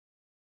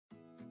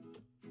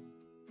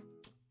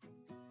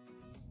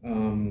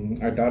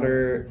Our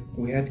daughter,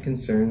 we had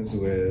concerns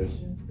with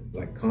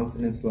like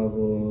confidence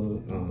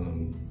level.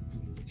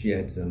 She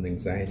had some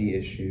anxiety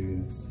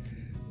issues.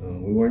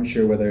 We weren't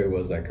sure whether it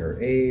was like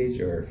her age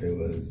or if it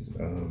was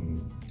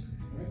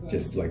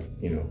just like,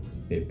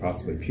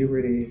 possibly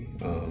puberty.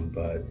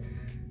 But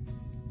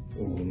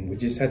we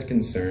just had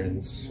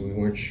concerns. We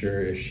weren't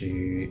sure if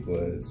she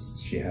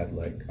had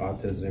like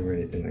autism or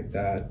anything like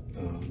that.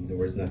 There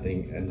was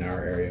nothing in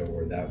our area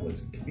where that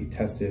could be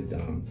tested.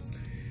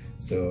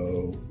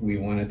 So we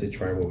wanted to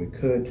try what we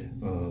could.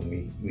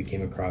 We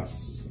came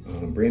across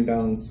Brain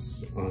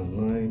Balance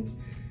online,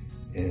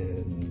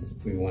 and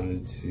we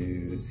wanted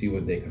to see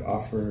what they could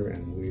offer.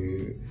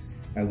 And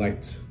I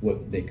liked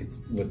what they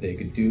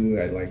could do.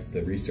 I liked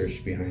the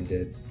research behind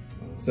it.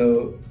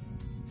 So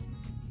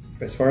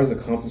as far as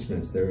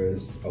accomplishments, there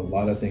was a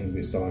lot of things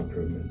we saw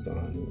improvements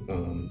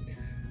on.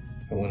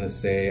 I want to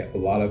say a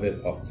lot of it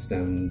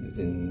stemmed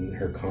in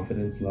her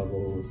confidence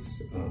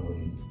levels,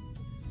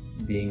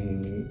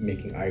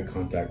 making eye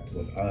contact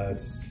with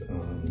us,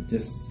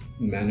 just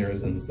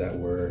mannerisms that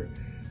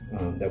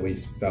we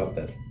felt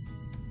that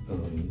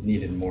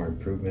needed more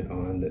improvement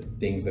on, the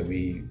things that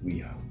we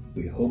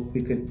hope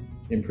we could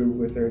improve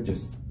with her,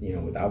 just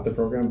without the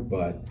program,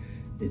 but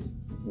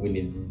we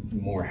needed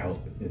more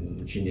help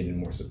and she needed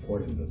more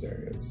support in those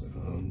areas.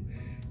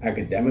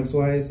 Academics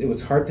wise, it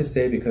was hard to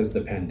say because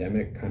the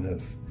pandemic kind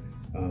of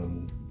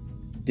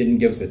didn't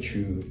give us a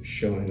true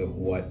showing of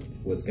what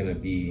was going to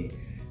be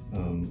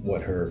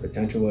what her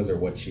potential was or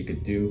what she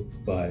could do,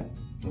 but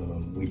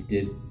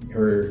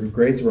her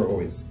grades were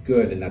always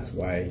good, and that's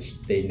why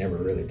they never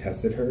really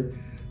tested her.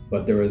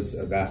 But there was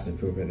a vast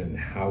improvement in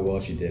how well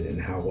she did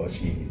and how well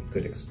she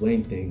could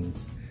explain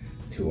things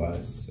to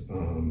us,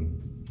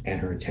 and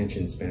her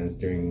attention spans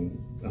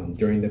during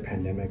the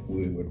pandemic.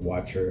 We would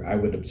watch her. I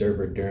would observe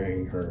her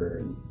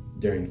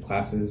during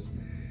classes,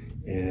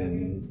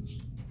 and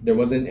there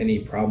wasn't any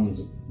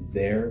problems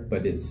there,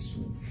 but as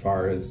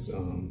far as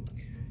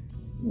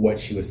what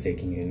she was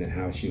taking in and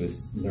how she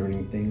was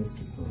learning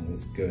things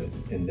was good.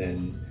 And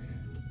then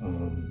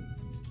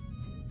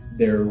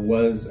there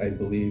was,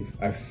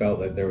 I felt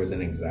like there was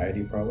an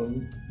anxiety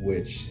problem,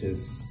 which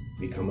has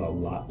become a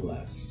lot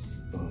less.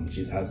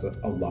 She has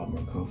a lot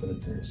more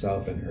confidence in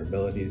herself and her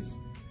abilities.